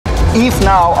If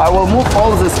now I will move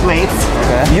all these plates,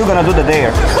 you're gonna do the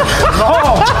dare.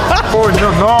 No! Oh, no.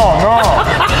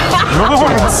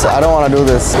 I don't want to do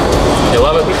this. You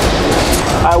love it?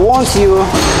 I want you.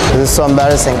 This is so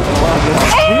embarrassing.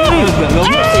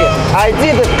 I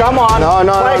did it. Come on. No.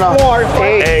 More.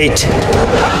 8.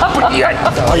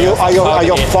 Are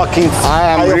you fucking? I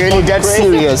am really dead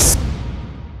serious.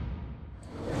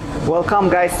 Welcome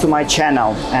guys to my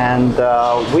channel, and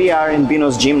we are in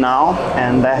Bino's gym now,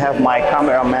 and I have my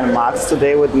cameraman Max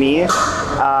today with me,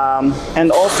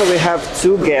 and also we have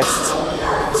two guests,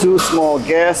 two small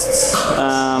guests.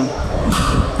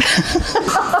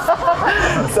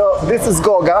 So this is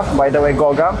Goga, by the way,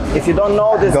 Goga. If you don't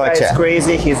know, this guy is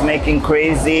crazy. He's making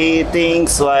crazy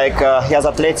things, like he has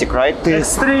athletic, right?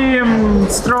 Extreme,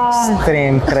 strong,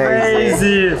 Extreme,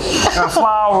 crazy,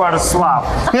 flower swap.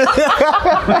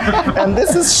 And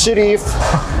this is Sharif,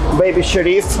 baby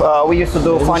Sharif. We used to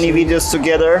do funny videos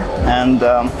together, and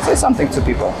say something to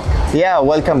people. Yeah,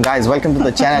 welcome guys, welcome to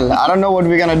the channel. I don't know what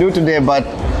we're gonna do today, but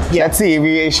let's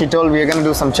see. She told we're gonna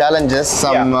do some challenges,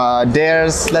 some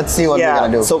dares. Let's see what we're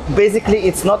gonna do. So basically,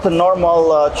 it's not a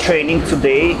normal training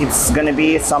today. It's gonna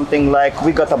be something like,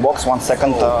 we got a box. 1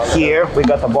 second. Here we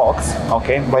got a box.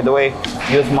 Okay. By the way,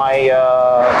 use my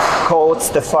code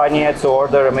Stefania to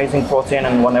order amazing protein,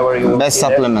 and whenever you best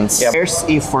supplements. Yeah. Here's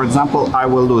if, for example, I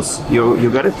will lose. You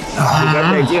got it? You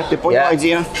got the idea? Ты понял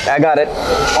idea? I got it.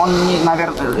 Он,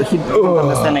 наверное, he don't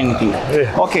understand anything.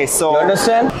 Okay, so. You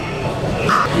understand?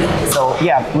 So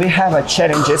yeah, we have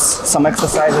challenges, some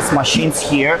exercises, machines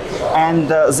here, and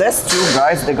these two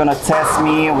guys, they're gonna test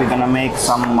me. We're gonna make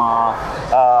some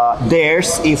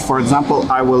dares. If, for example,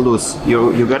 I will lose.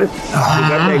 You got it? You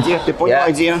got the idea? Ты понял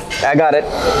idea? I got it.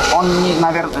 Он,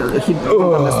 наверное, he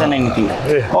don't understand anything.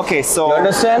 Okay, so. You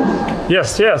understand?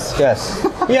 Yes. Yes.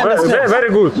 Very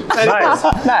good. Nice.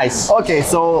 Nice. Okay,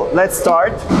 so let's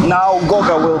start. Now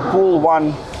Goga will pull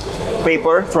one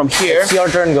paper from here. It's your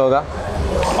turn, Goga.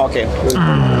 Okay.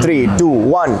 3, 2,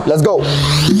 1, let's go.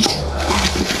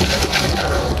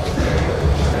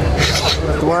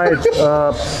 Right.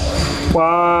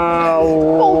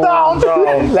 Pull down.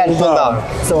 Land pull down.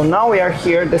 So now we are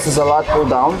here. This is a lot pull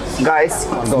down. Guys,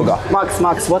 Goga.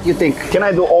 Max, what do you think? Can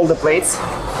I do all the plates?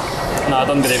 No, I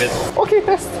don't believe it. Okay,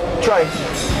 test. Try.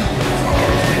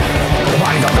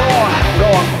 Go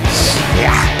on.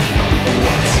 Yeah.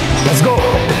 Let's go.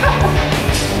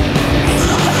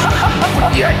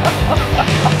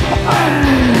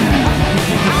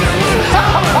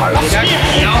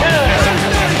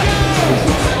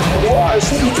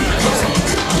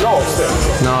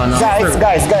 No.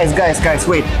 Guys,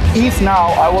 wait. If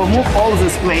now I will move all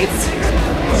these plates,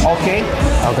 okay,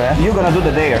 you're gonna do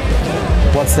the dare.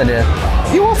 What's the dare?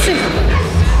 You will see.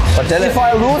 But tell If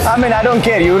I lose, I mean, I don't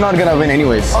care. You're not gonna win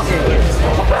anyways. okay.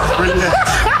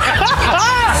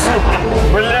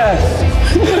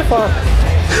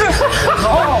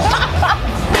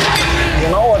 You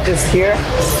know what is here?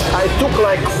 I took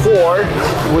like 4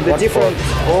 with a different.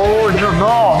 Oh,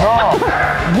 no.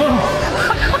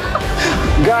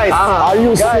 Guys, Are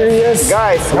you serious?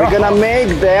 Guys, we're gonna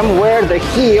make them wear the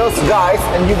heels, guys,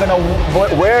 and you're gonna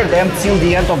wear them till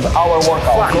the end of our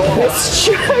workout. It's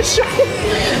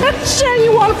shiny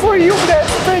one for you, guys.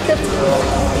 Take it.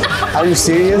 Are you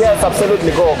serious? Yes,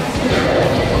 absolutely. Go.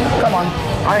 Come on.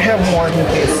 I have more in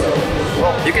case.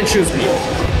 You can choose me.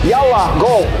 Yalla,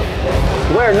 go.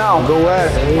 Where now? Go where?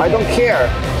 I don't care.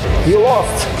 You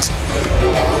lost.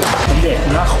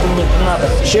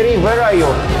 Sharif, where are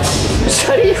you?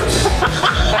 Sharif.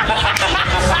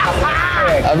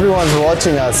 Everyone's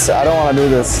watching us. I don't want to do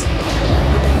this.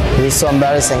 This is so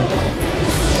embarrassing.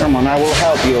 Come on, I will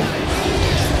help you.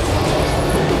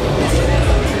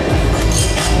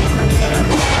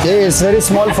 Hey, it's very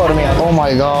small for me. Oh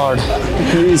my god.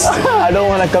 Please. I don't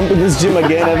want to come to this gym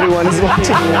again. Everyone is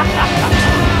watching me.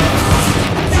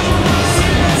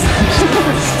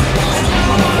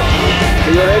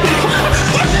 Are you ready?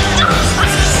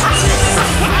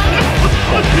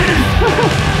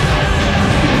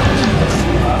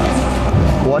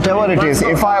 Whatever it is,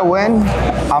 if I win,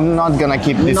 I'm not gonna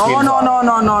keep this. No.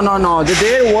 The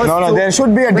dare was. No, there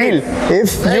should be a deal.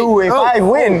 If I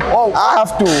win, I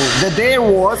have to. The dare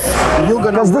was you're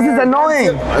gonna. Because this is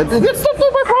annoying. That's not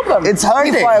my problem. It's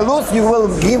hurting. If I lose, you will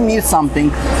give me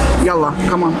something. Yalla,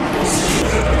 come on.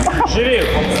 Sharif.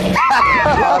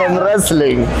 I'm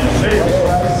wrestling.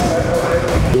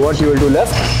 What you will do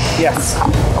left? Yes.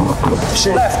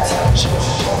 Left.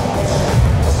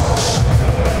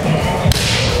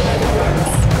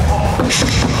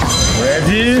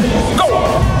 Ready? Go!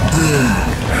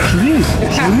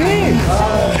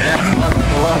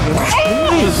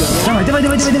 Давай, давай,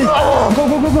 давай, давай, давай. Go,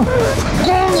 go, go, go.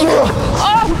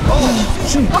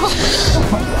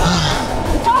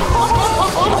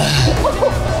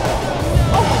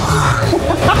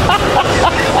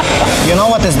 You know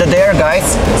what is the dare,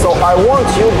 guys? So I want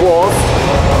you both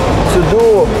to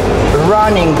do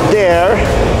running there,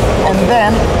 and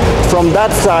then from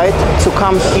that side to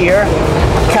come here,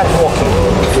 catwalking.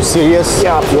 You serious?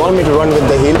 Yeah. You want me to run with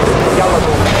the heel?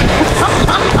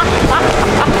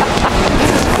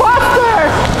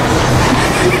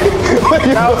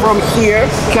 Now from here,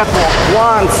 catwalk.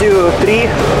 1, 2, 3,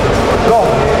 go.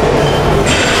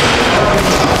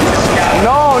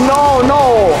 No, no,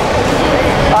 no.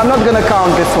 I'm not gonna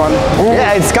count this one.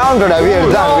 Yeah, it's counted. We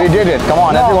have done. We did it. Come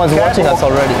on, No, everyone's watching catwalk. us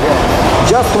already.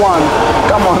 Just one.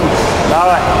 Come on.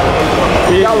 Давай.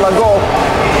 Yalla, go.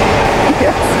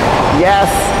 Yes. Yes.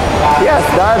 Yes,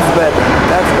 that's better.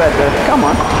 That's better. Come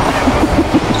on.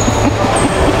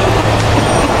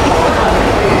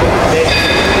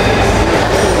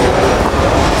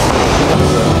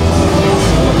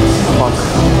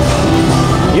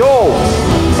 Yo!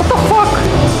 What the fuck?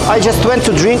 I just went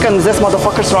to drink and this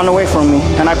motherfuckers ran away from me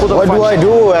and I couldn't What find do I you.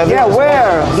 do? Yeah,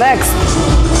 where? Next.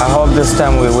 I hope this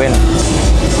time we win.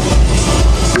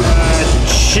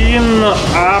 Chin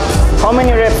up. How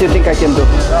many reps do you think I can do?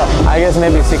 I guess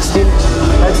maybe 16.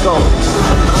 Let's go.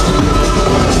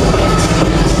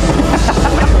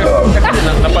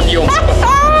 На подъем.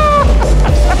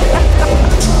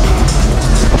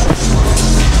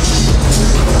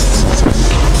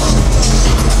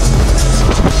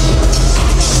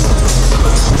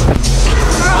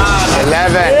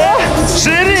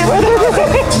 Шире.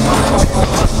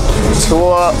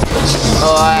 12.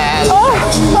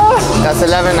 That's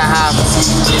 11 and a half.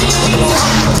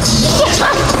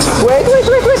 Wait.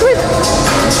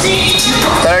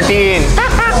 13.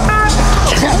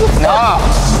 No.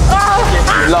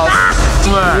 You lost.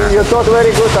 You thought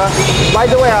very good, huh? By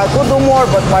the way, I could do more,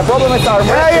 but my problem is our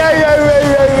Yeah.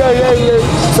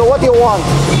 So what do you want?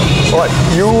 What?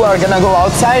 You are gonna go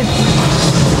outside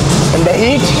in the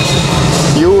heat.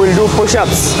 You will do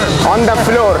push-ups on the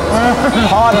floor.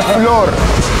 Hot floor.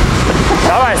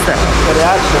 Давай, Стеф.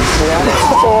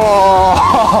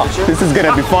 Oh, this is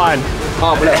gonna be fun.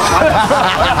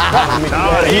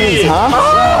 Heels, huh?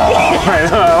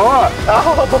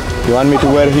 You want me to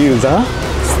wear heels, huh?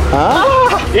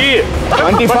 И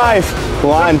 25.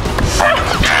 1.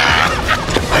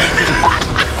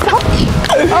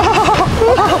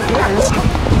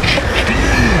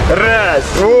 раз,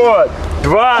 вот,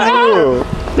 два.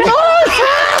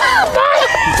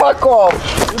 Fuck off.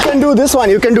 You can do this one.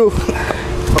 You can do.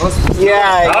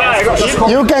 Yeah. Давай,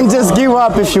 You can just give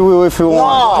up if you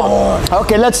want.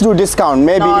 Okay, let's do discount.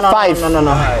 Maybe No, 5.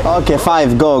 No. Okay,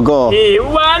 5. Go. И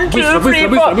 1, 2, 3,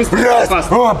 4. Раз,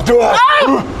 два,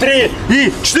 три, и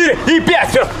 4, и 5.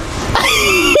 Все.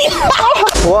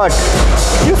 What?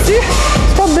 You see?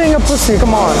 Stop being a pussy.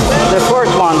 Come on. The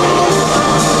first one.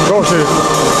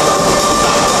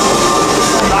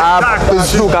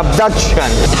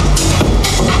 Abduction.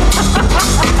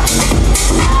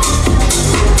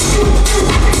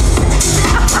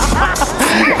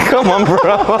 Come on,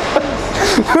 bro.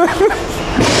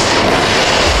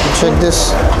 Check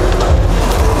this.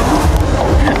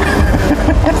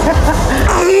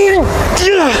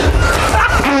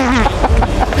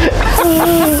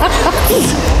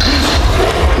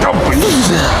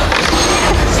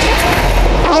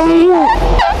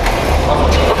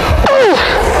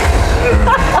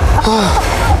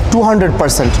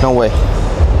 $200%, no way.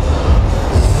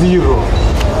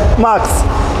 Max,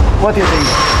 what do you think?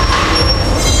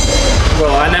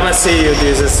 Well, I never see you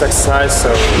do this exercise,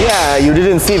 so. Yeah, you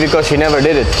didn't see because she never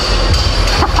did it.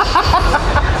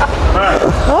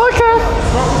 Okay.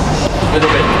 Little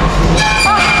bit.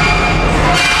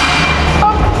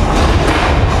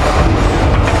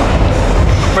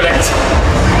 Блять.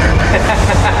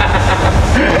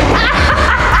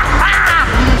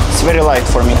 It's very light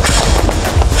for me.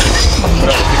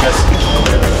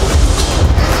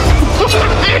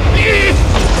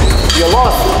 You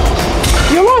lost.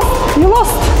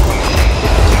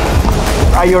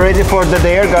 Are you ready for the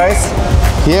dare, guys?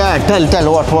 Yeah,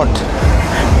 tell what?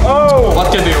 Oh!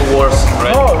 What can do worse,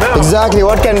 right? Oh, no. Exactly,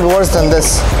 what can be worse than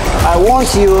this? I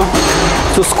want you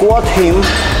to squat him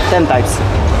 10 times.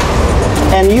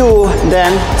 And you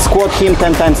then squat him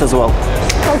 10 times as well.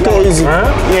 Okay, easy.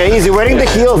 Yeah, easy. Wearing the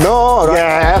heels. No, right.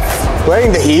 Yes.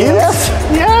 Wearing the heels?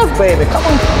 Yes, baby. Come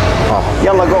on.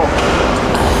 Yalla, go.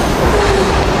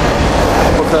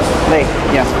 Lay.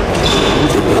 Yeah.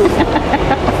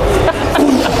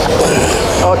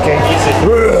 Okay.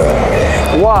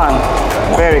 1,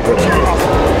 Very good.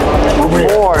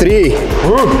 4, 3,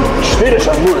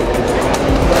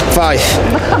 5,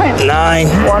 9.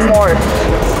 one more.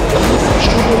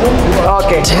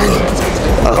 Okay.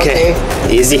 Okay.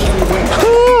 Easy.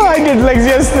 Oh, I did legs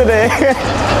yesterday.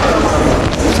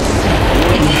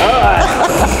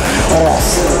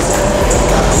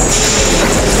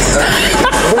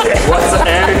 What's the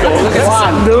ankle?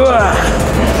 One.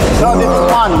 No, this is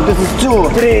 1. This is 2.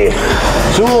 3.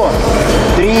 2.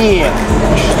 3.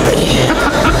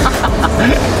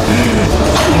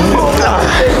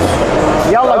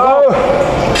 Yalla, go.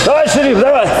 Давай, Шериф,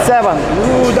 давай. 7.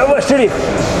 Давай, Шериф.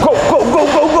 Go, go, go,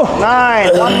 go, go.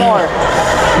 9. One more.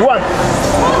 1.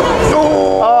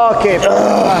 Okay.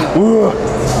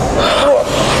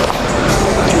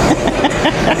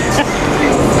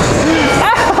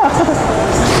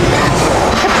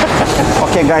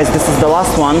 Okay guys, this is the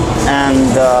last one,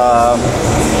 and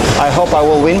I hope I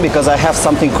will win because I have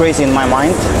something crazy in my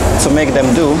mind to make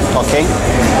them do, okay?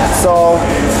 So,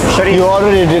 Sharif. You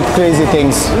already did crazy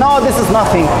things. No, this is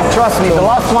nothing. Trust me, the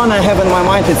last one I have in my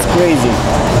mind, it's crazy.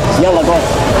 Yalla, go.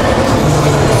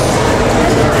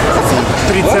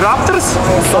 Triceratops?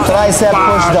 So tricep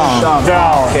push down.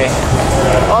 Down. Okay.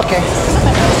 Okay.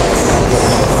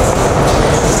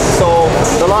 So,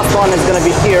 the last one is gonna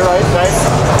be here, right, guys?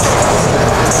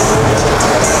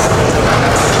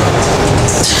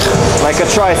 Like a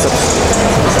tricep.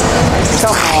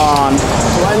 Come on.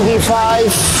 25.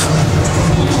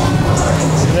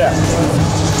 Yeah.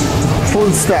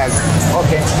 Full stack.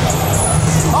 Okay.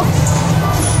 Oh.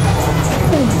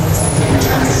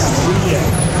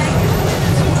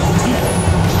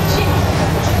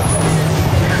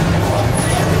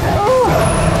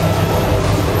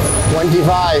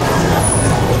 25.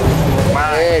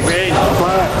 8,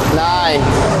 9,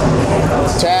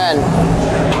 10,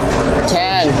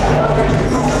 10,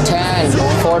 10,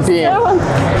 14,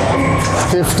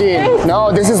 15.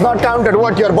 No, this is not counted.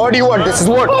 What? Your body what? This is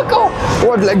what?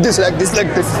 What? Like this, like this,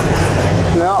 like this.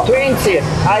 No. 20.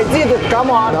 I did it. Come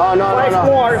on. No, no, Five no,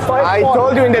 no. more. Five I more.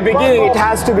 told you in the beginning it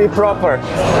has to be proper.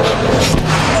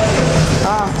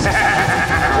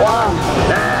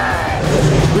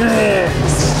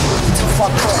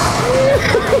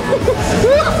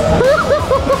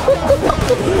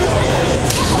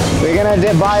 We're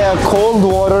gonna buy a cold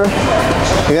water.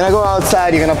 You're gonna go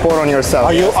outside. You're gonna pour on yourself.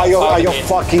 Are you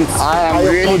fucking? I am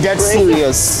really dead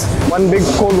serious. One big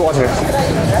cold water.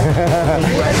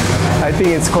 I think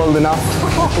it's cold enough.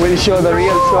 We'll show the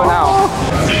real show now.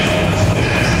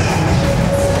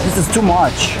 This is too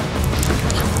much.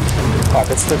 Oh,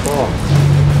 that's the goal.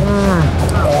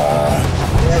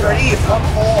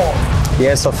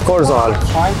 Yes, of course, all.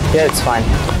 Fine? Yeah, it's fine.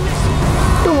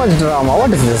 Too much drama.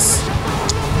 What is this?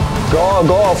 Go,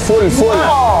 full.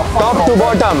 Top to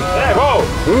bottom. Hey, go.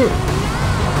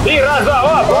 И раз,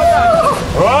 два,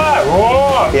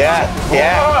 Yeah.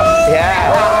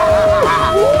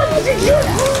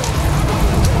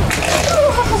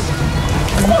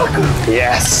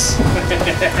 Yes.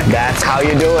 That's how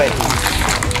you do it.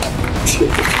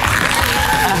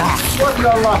 What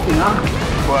you're lucky, huh?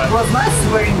 What? It was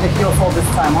nice wearing the heels all this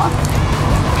time, huh?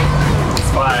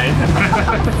 It's fine.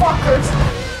 Fuckers.